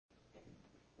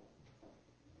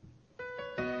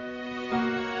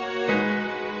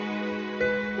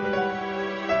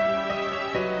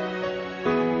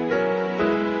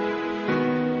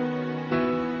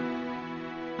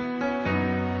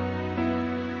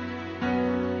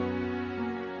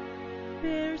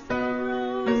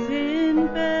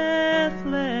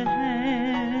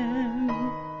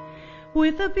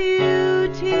with a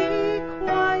beauty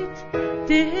quite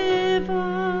divine,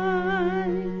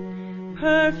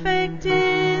 perfect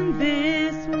in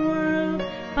this world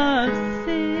of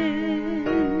sin,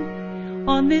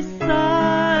 on this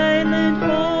silent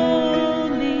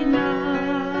holy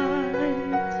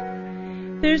night.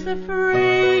 There's a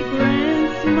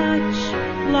fragrance much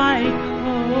like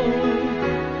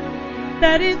hope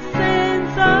that it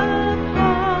sends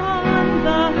upon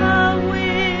the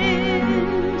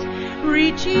wind,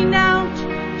 reaching out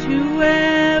to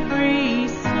every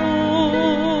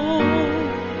soul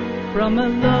from a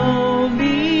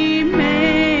lowly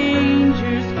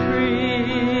manger's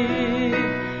crib.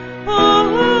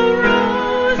 Oh,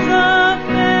 Rose of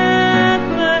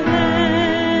Bethlehem,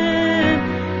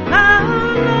 how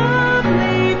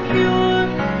lovely, pure,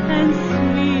 and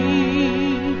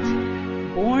sweet,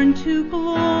 born to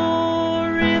glorify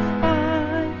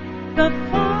the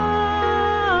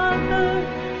Father,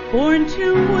 born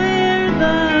to wear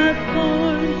the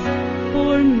thorns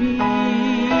for me.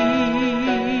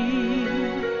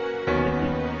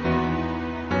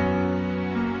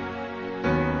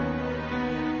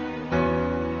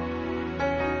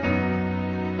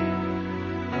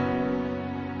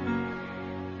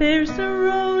 There's a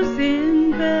rose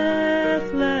in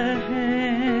Bethlehem,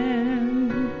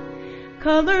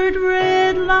 colored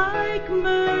red like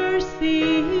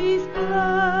mercy's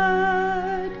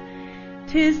blood.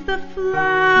 'Tis the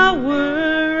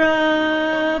flower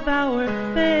of our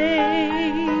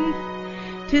faith,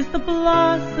 'tis the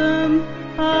blossom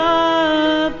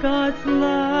of God's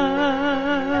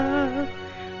love.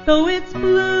 Though its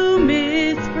bloom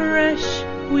is fresh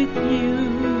with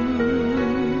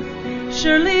youth,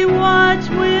 surely what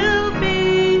will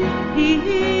be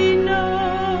He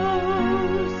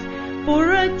knows,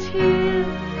 for a tear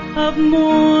of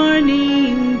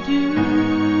morning dew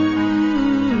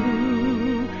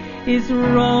is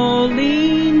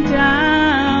rolling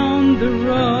down the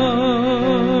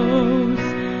rose.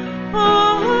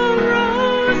 Oh,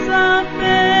 Rose of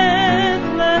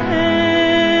Bethlehem,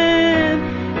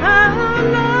 how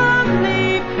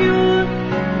lovely, pure,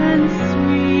 and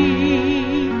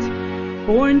sweet,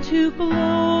 born to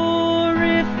glorify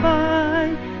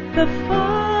the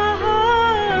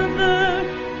Father,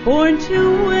 born to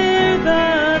wear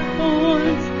the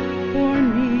thorns for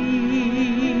me.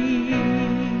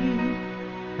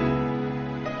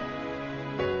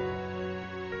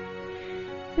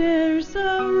 There's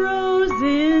a rose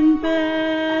in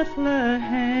Bethlehem,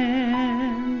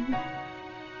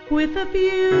 with a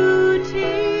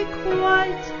beauty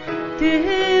quite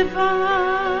divine,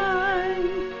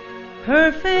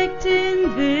 perfect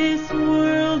in this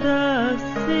world of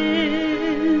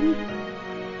sin,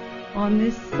 on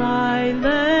this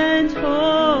silent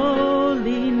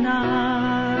holy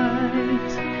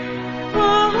night.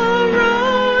 Oh,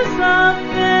 Rose of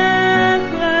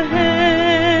Bethlehem,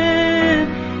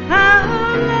 how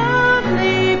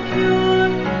lovely, pure,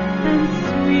 and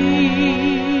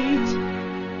sweet,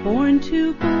 born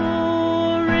to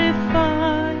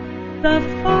glorify the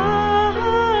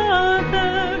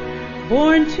Father,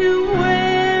 born to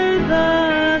wear the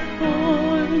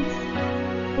thorns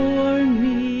for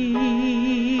me.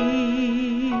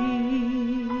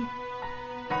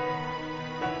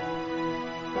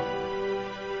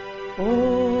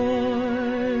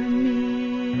 For me.